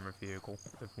hide from a vehicle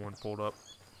if one pulled up.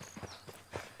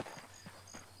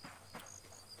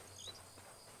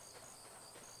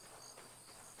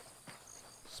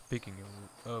 Speaking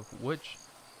of which,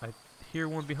 I hear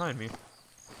one behind me.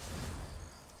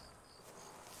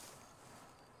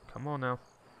 Come on now.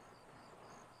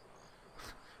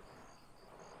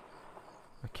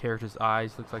 My character's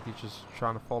eyes looks like he's just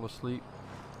trying to fall asleep.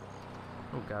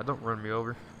 Oh god, don't run me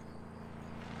over.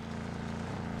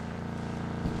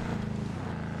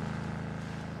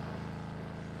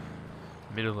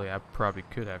 Admittedly, I probably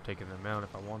could have taken them out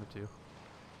if I wanted to.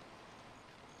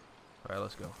 Alright,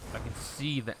 let's go. I can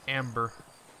see the amber.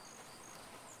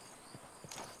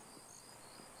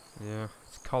 Yeah,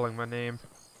 it's calling my name.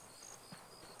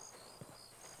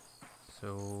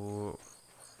 So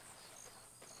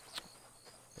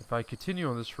if I continue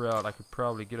on this route, I could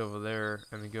probably get over there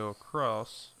and then go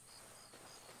across.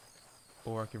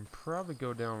 Or I can probably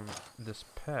go down this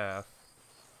path.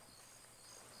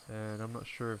 And I'm not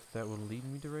sure if that will lead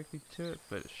me directly to it,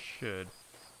 but it should.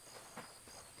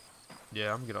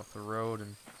 Yeah, I'm gonna get off the road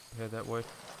and head that way.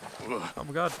 Oh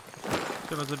my god. As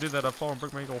soon as I do that, I fall and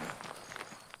break my ankle.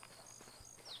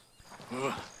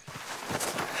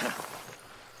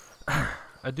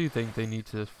 I do think they need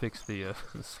to fix the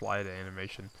slide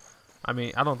animation. I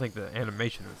mean, I don't think the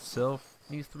animation itself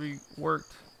needs to be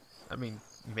worked. I mean,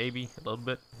 maybe a little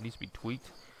bit. It needs to be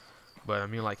tweaked. But I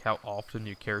mean, like how often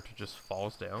your character just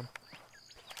falls down.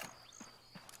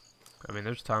 I mean,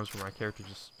 there's times where my character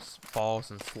just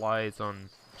falls and slides on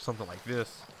something like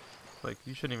this. Like,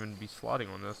 you shouldn't even be sliding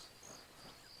on this.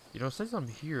 You know, since I'm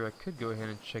here, I could go ahead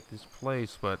and check this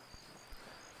place, but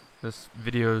this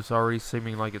video is already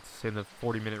seeming like it's in the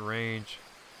 40-minute range.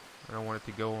 I don't want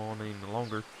it to go on any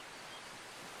longer.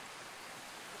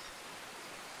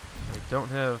 I don't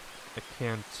have a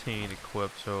canteen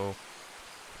equipped, so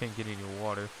can't get any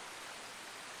water.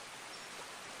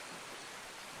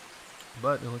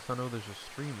 But at least I know there's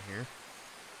a stream here.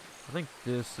 I think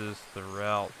this is the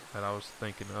route that I was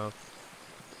thinking of.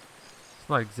 It's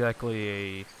not exactly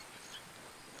a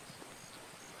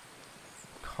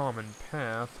common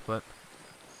path, but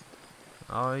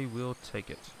I will take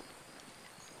it.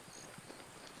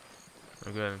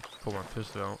 I'll go ahead and pull my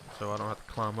pistol out so I don't have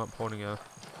to climb up holding a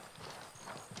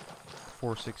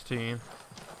 416.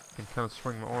 Can kind of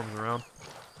swing my arms around.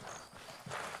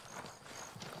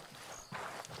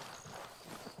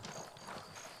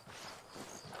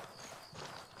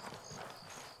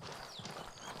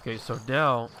 Okay, so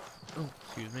now, oh,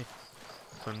 excuse me.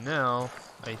 So now,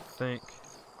 I think,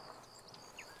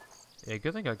 yeah,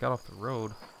 good thing I got off the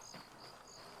road.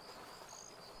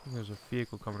 I think there's a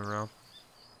vehicle coming around.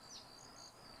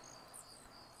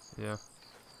 Yeah.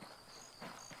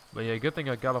 But yeah, good thing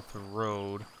I got off the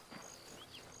road.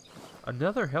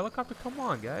 Another helicopter? Come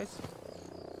on, guys.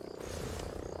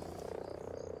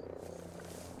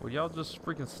 Will y'all just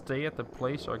freaking stay at the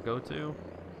place I go to?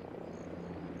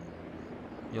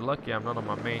 You're lucky I'm not on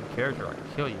my main character. I can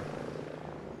kill you.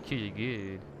 Kill you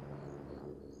good.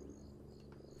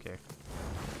 Okay.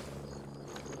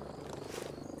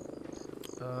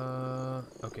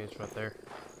 Okay, it's right there.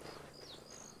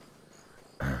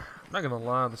 I'm not gonna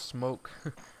lie, the smoke.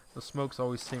 The smokes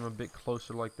always seem a bit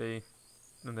closer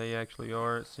than they actually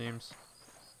are, it seems.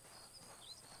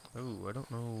 Oh, I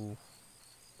don't know.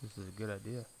 This is a good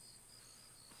idea.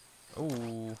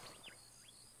 Oh.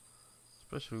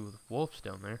 Especially with wolves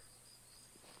down there.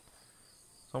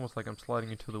 It's almost like I'm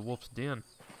sliding into the wolf's den.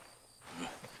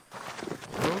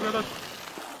 Oh, God.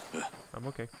 I'm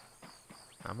okay.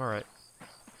 I'm alright.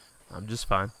 I'm just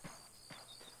fine.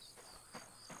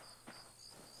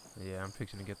 Yeah, I'm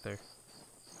fixing to get there.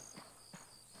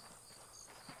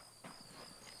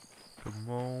 Come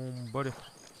on, buddy.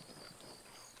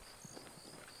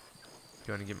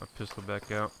 Going to get my pistol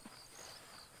back out.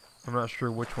 I'm not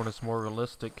sure which one is more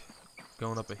realistic.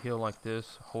 Going up a hill like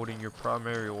this, holding your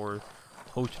primary or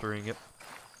holstering it.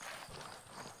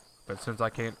 But since I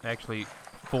can't actually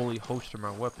fully holster my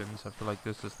weapons, I feel like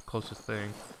this is the closest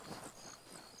thing.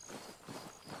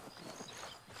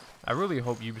 I really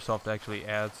hope Ubisoft actually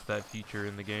adds that feature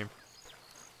in the game,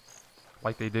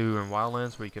 like they do in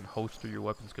Wildlands, where you can holster your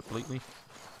weapons completely.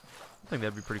 I think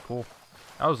that'd be pretty cool.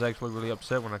 I was actually really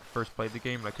upset when I first played the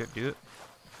game and I couldn't do it.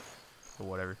 But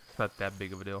whatever, it's not that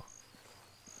big of a deal.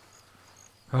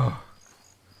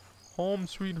 Home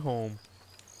sweet home.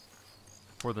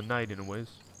 For the night anyways.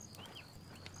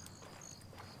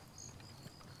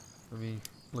 Let me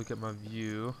look at my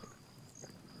view.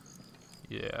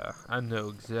 Yeah, I know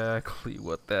exactly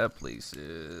what that place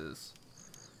is.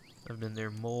 I've been there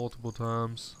multiple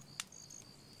times.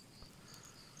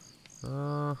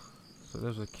 So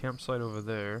there's a campsite over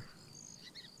there.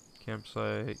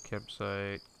 Campsite,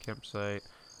 campsite, campsite.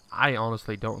 I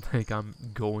honestly don't think I'm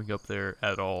going up there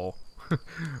at all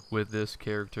with this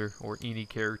character or any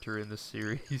character in this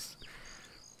series.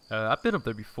 I've been up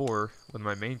there before with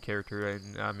my main character,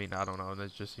 and I mean, I don't know,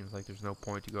 it just seems like there's no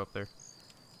point to go up there.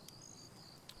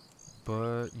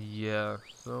 But yeah,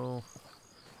 so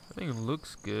I think it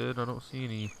looks good. I don't see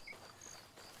any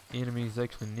enemies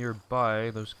actually nearby.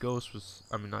 Those ghosts was,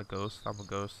 I mean, not ghosts, I'm a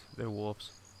ghost. They're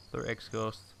wolves. They're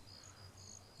ex-ghosts.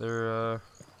 They're,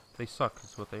 they suck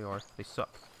is what they are. They suck.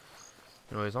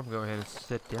 Anyways, I'm going to go ahead and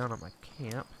sit down at my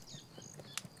camp.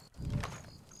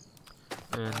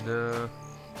 And,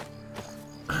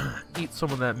 eat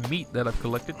some of that meat that I've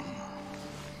collected.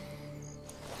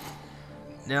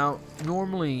 Now,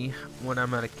 normally when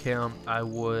I'm at a camp, I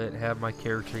would have my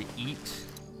character eat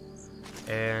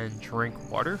and drink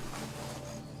water.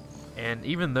 And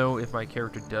even though if my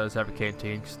character does have a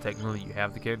canteen, because technically you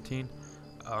have the canteen,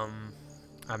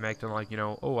 I'm acting like, you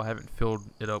know, oh, I haven't filled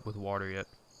it up with water yet.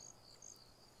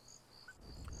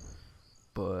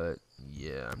 But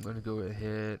yeah, I'm gonna go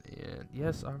ahead and,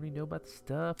 yes, I already know about the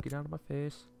stuff. Get out of my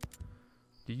face.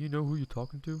 Do you know who you're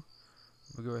talking to?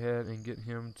 I'm gonna go ahead and get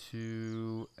him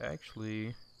to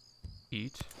actually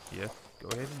eat. Yeah, go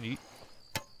ahead and eat.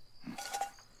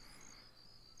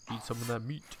 Eat some of that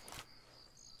meat.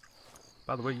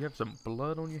 By the way, you have some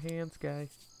blood on your hands, guy.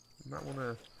 You might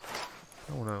wanna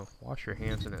wash your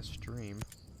hands in that stream.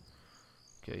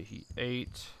 Okay, he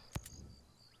ate.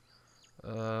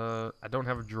 I don't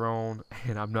have a drone,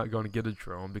 and I'm not going to get a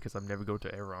drone because I'm never going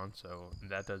to Iran, so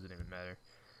that doesn't even matter.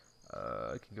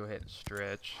 I can go ahead and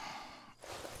stretch.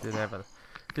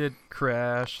 Did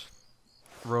crash,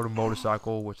 rode a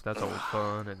motorcycle, which that's always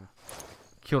fun, and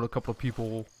killed a couple of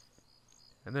people,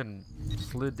 and then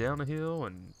slid down a hill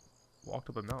and walked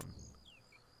up a mountain.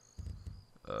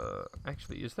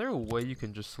 Actually, is there a way you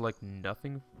can just select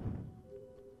nothing?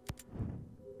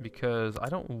 Because I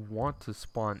don't want to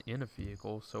spawn in a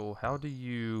vehicle, so how do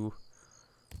you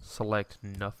select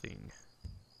nothing?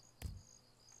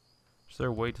 Is there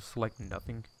a way to select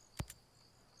nothing?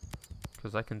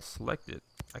 Because I can select it.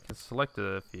 I can select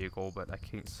a vehicle, but I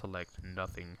can't select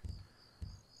nothing.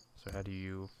 So how do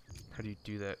you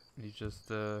do that? You just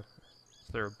is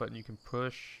there a button you can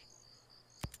push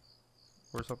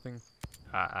or something?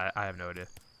 I have no idea.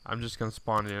 I'm just gonna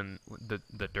spawn in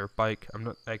the dirt bike. I'm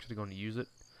not actually going to use it,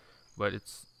 but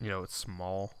it's, you know, it's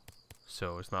small,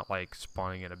 so it's not like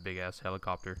spawning in a big ass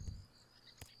helicopter.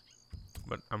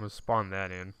 But I'm gonna spawn that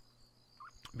in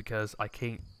because I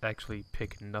can't actually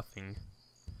pick nothing,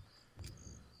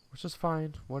 which is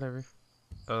fine. Whatever.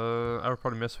 I would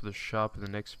probably mess with the shop in the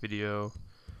next video.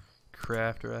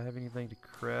 Craft. Do I have anything to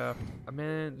craft? I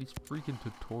mean, these freaking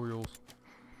tutorials.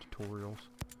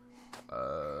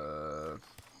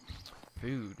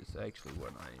 Food is actually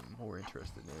what I'm more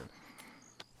interested in.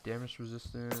 Damage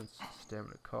resistance,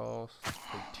 stamina cost,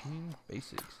 protein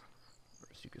basics.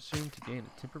 You consume to gain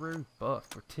a temporary buff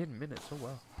for 10 minutes. Oh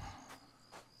wow.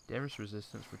 Damage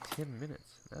resistance for 10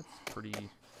 minutes. That's pretty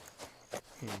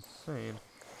insane.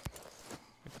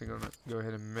 I'm gonna go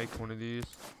ahead and make one of these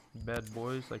bad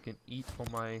boys I can eat on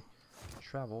my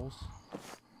travels.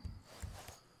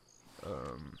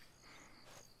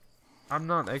 I'm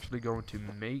not actually going to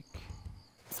make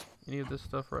any of this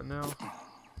stuff right now,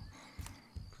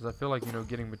 because I feel like, you know,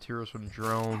 getting materials from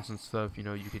drones and stuff, you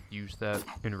know, you could use that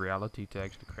in reality to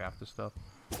actually craft this stuff,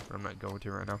 but I'm not going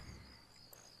to right now.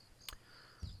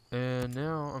 And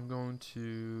now I'm going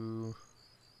to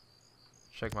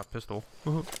check my pistol,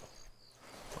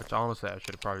 which honestly I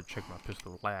should have probably checked my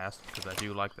pistol last, because I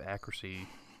do like the accuracy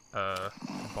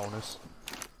bonus.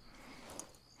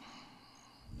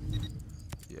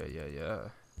 Yeah.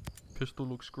 Pistol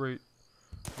looks great.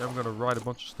 Now I'm gonna write a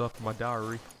bunch of stuff in my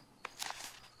diary.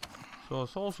 So I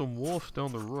saw some wolves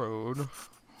down the road.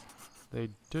 They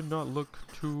did not look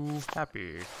too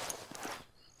happy.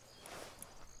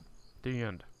 The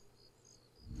end.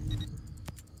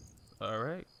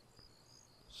 Alright.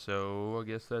 So I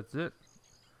guess that's it.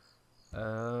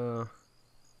 Of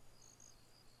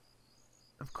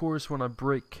course, when I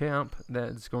break camp,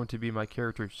 that's going to be my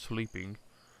character sleeping.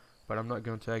 But I'm not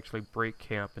going to actually break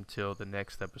camp until the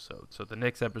next episode. So the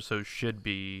next episode should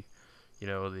be, you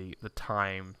know, the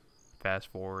time fast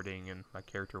forwarding and my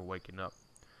character waking up.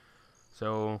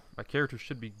 So my character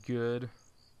should be good.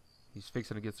 He's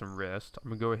fixing to get some rest. I'm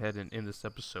going to go ahead and end this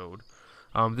episode.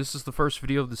 This is the first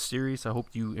video of the series. I hope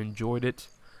you enjoyed it.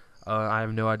 I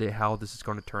have no idea how this is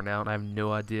going to turn out. I have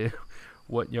no idea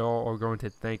what y'all are going to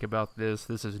think about this.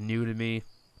 This is new to me.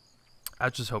 I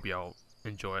just hope y'all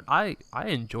enjoy it. I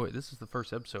enjoy it. This is the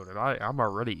first episode, and I'm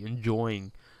already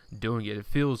enjoying doing it.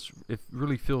 It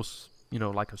really feels, you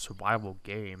know, like a survival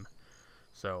game.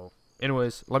 So,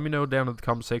 anyways, let me know down in the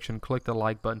comment section. Click the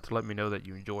like button to let me know that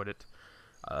you enjoyed it.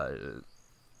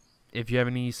 If you have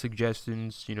any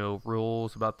suggestions, you know,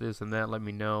 rules about this and that, let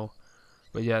me know.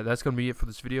 But yeah, that's going to be it for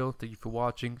this video. Thank you for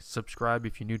watching. Subscribe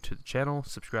if you're new to the channel.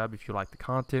 Subscribe if you like the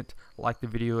content. Like the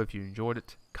video if you enjoyed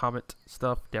it. Comment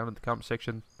stuff down in the comment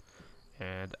section.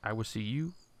 And I will see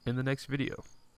you in the next video.